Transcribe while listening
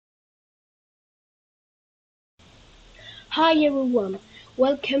Hi everyone,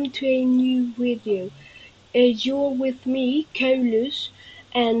 welcome to a new video. You're with me, Colus,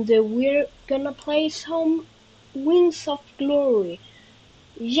 and we're gonna play some Wings of Glory.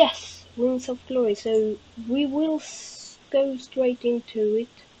 Yes, Wings of Glory. So we will go straight into it.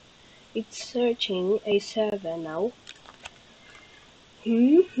 It's searching a server now.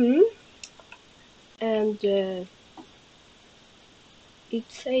 And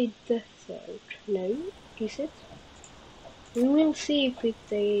it's a desert. No, is it? We will see if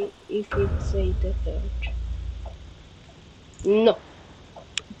it's a desert. No,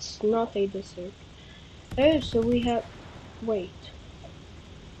 it's not a desert. Oh, so we have... Wait.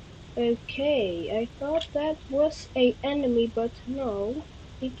 Okay, I thought that was a enemy, but no,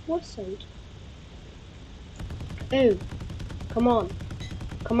 it wasn't. Oh, come on.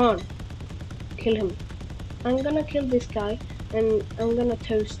 Come on. Kill him. I'm gonna kill this guy, and I'm gonna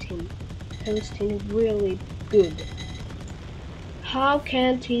toast him. Toast him really good. How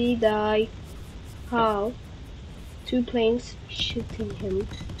can't he die? How? Two planes shooting him,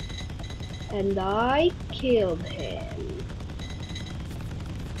 and I killed him.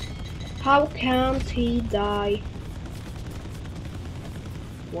 How can't he die?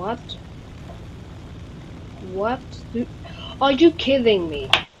 What? What? Are you kidding me?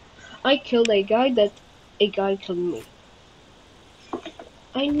 I killed a guy that a guy killed me.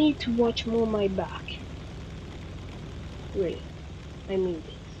 I need to watch more my back. Really. I mean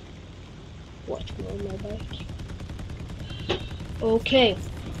this. Watch more my back. Okay.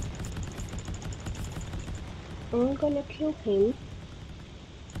 I'm gonna kill him.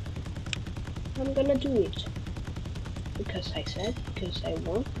 I'm gonna do it. Because I said, because I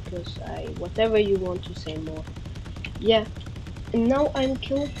want, because I... whatever you want to say more. Yeah. And now I'm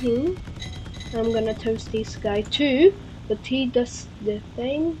killing him. I'm gonna toast this guy too. But he does the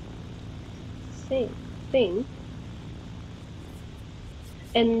same thing.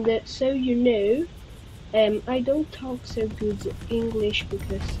 And so you know, I don't talk so good English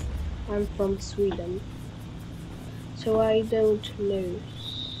because I'm from Sweden. So I don't know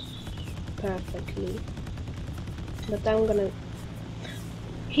perfectly. But I'm gonna...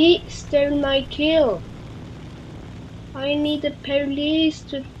 He stole my kill! I need the police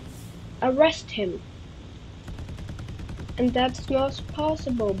to arrest him. And that's not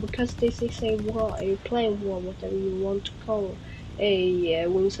possible because this is a war, a plane war, whatever you want to call a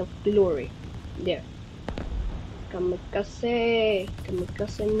Wings of Glory. There. Kamikaze.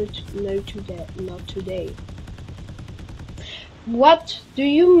 Kamikaze, no today, not today. What do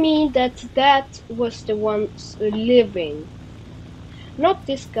you mean that was the ones living? Not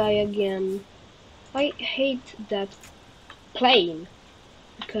this guy again. I hate that plane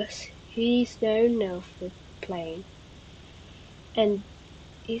because he's the owner of the plane. And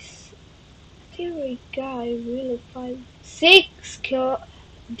is there a guy really 6 kill?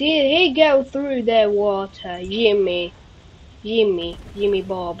 Did he go through the water? Jimmy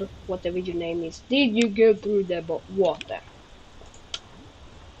Bob, whatever your name is. Did you go through the water?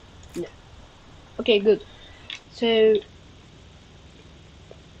 No. Okay, good. So,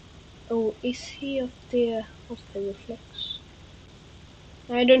 oh, is he up there of the reflex?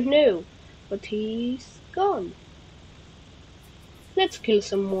 I don't know, but he's gone. Let's kill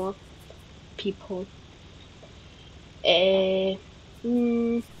some more people. Ooh,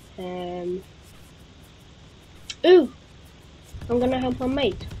 I'm gonna help my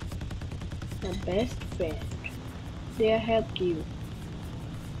mate, my best friend. They helped you.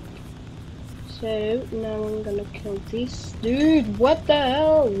 So now I'm gonna kill this dude. What the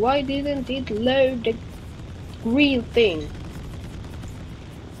hell? Why didn't it load the green thing?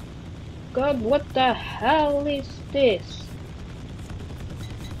 God, what the hell is this?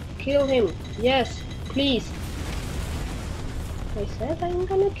 Kill him. Yes, please. I said I'm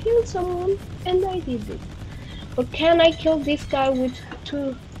gonna kill someone, and I did it. But can I kill this guy with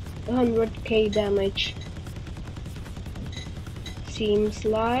 200k damage? Seems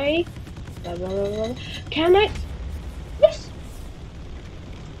like... Blah, blah, blah, blah. Can I? Yes!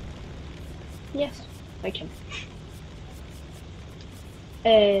 Yes, I can.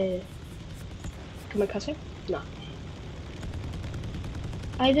 Kamikaze? No.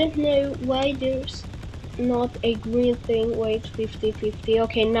 I don't know why there's not a green thing. Wait, 50-50.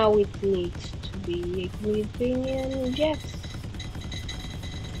 Okay, now it needs to be a green thing, and yes.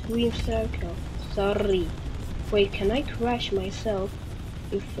 Green circle. Sorry. Wait, can I crash myself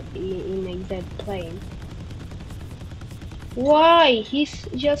if in a dead plane? Why? He's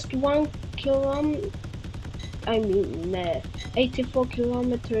just 1 kilometer. I mean, 84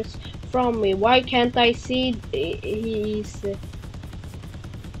 kilometers from me. Why can't I see he's...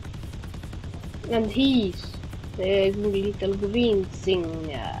 and he's The little green thing.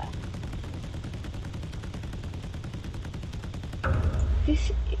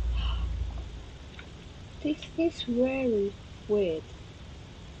 This is very weird.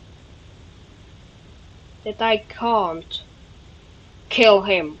 That I can't kill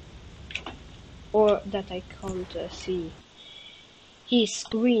him. Or that I can't see his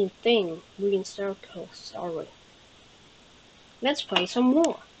green thing. Green circle, sorry. Let's play some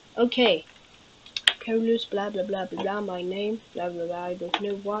more. Okay. Carlos, blah blah blah blah blah, my name, blah blah blah, I don't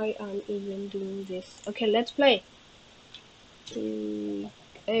know why I'm even doing this. Okay, let's play.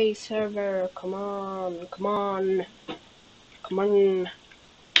 A server, come on, come on, come on.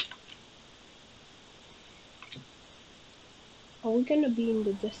 Are we gonna be in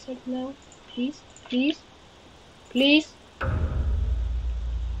the desert now? Please, please, please,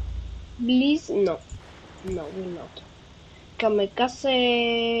 please, no, no, we're not.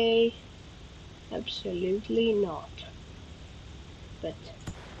 Kamikaze, absolutely not. But,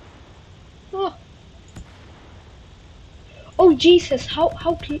 oh Jesus, how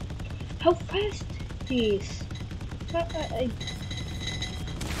fast he is. I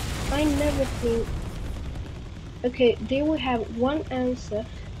never think. Okay, there we have one answer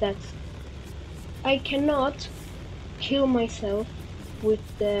that I cannot kill myself with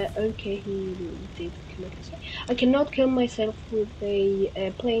the. Okay, he did commit a mistake. I cannot kill myself with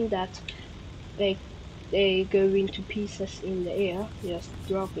a plane that they go into pieces in the air, just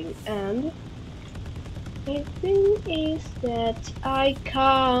dropping. And the thing is that I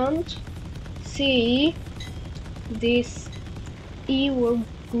can't see this evil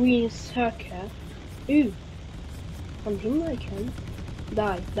green circle. Ooh, on him I can.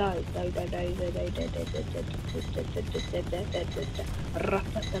 Die. That's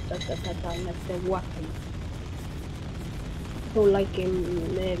the weapon. So like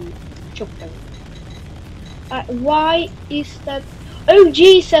in chopper. Why is that? Oh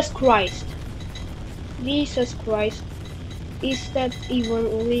Jesus Christ! Jesus Christ! Is that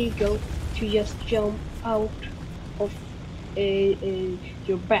even legal to just jump out of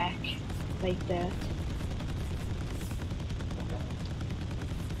your back like that?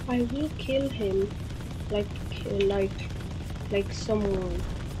 I will kill him like someone.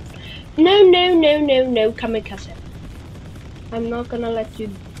 No, kamikaze. I'm not gonna let you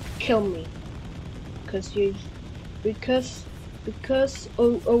kill me, because you're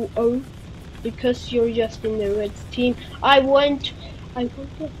just in the red team. I won't let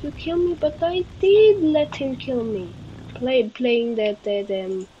you kill me, but I did let him kill me. Playing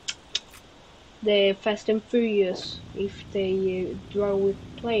the Fast and Furious. If they draw with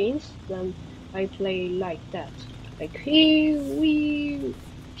planes, then I play like that, like wee,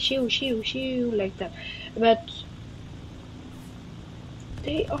 shoo, like that. But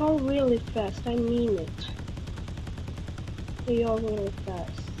they are really fast. I mean it. They are really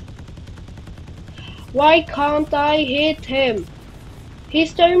fast. Why can't I hit him? He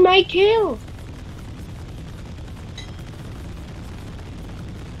stole my kill.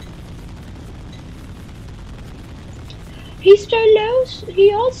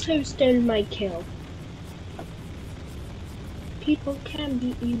 He also stole my kill. People can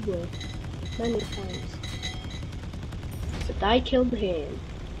be evil many times. But I killed him.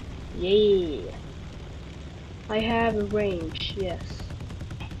 Yeah. I have a range, yes.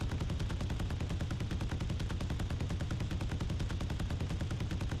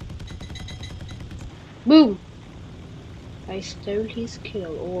 Boom! I stole his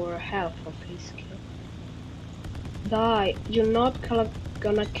kill, or half of his kill. Die! You're not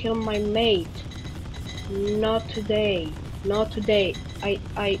gonna kill my mate. Not today. Not today. I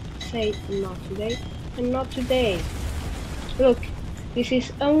say not today. And not today. Look, this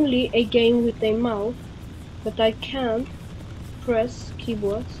is only a game with a mouse, but I can press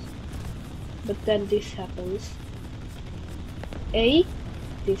keyboards. But then this happens. A,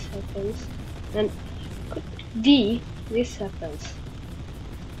 this happens. And D, this happens.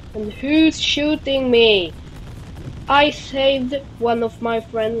 And who's shooting me? I saved one of my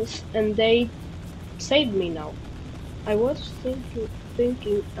friends and they saved me now. I was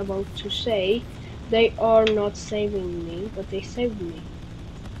thinking about to say they are not saving me, but they saved me.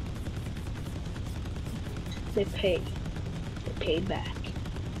 They pay back.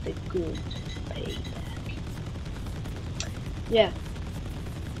 The good pay back. Yeah.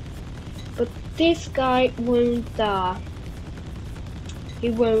 But this guy won't die. He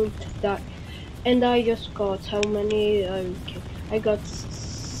won't die. And I just got how many? Okay, I got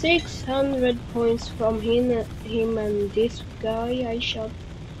 600 points from him and this guy I shot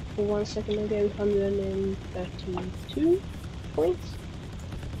for 1 second ago. 132 points.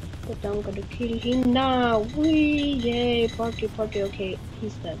 But I'm gonna kill him now. Wee! Yay! Party, party. Okay,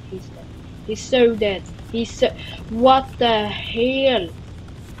 he's dead. He's dead. He's so dead. He's so. What the hell?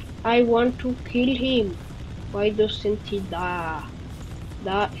 I want to kill him. Why doesn't he die?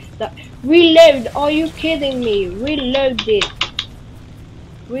 That. Reload! Are you kidding me? Reload this.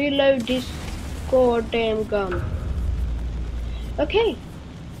 Reload this goddamn gun. Okay.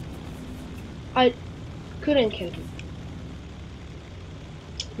 I couldn't kill him.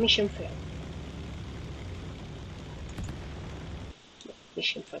 Mission failed.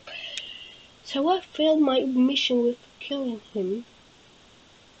 Mission failed. So I failed my mission with killing him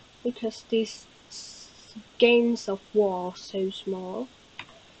because these games of war are so small.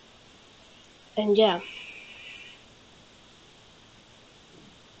 And yeah.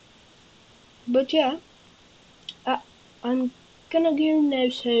 But yeah, I'm gonna go now,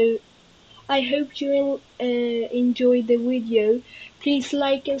 so I hope you enjoyed the video. Please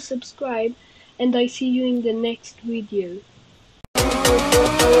like and subscribe, and I see you in the next video.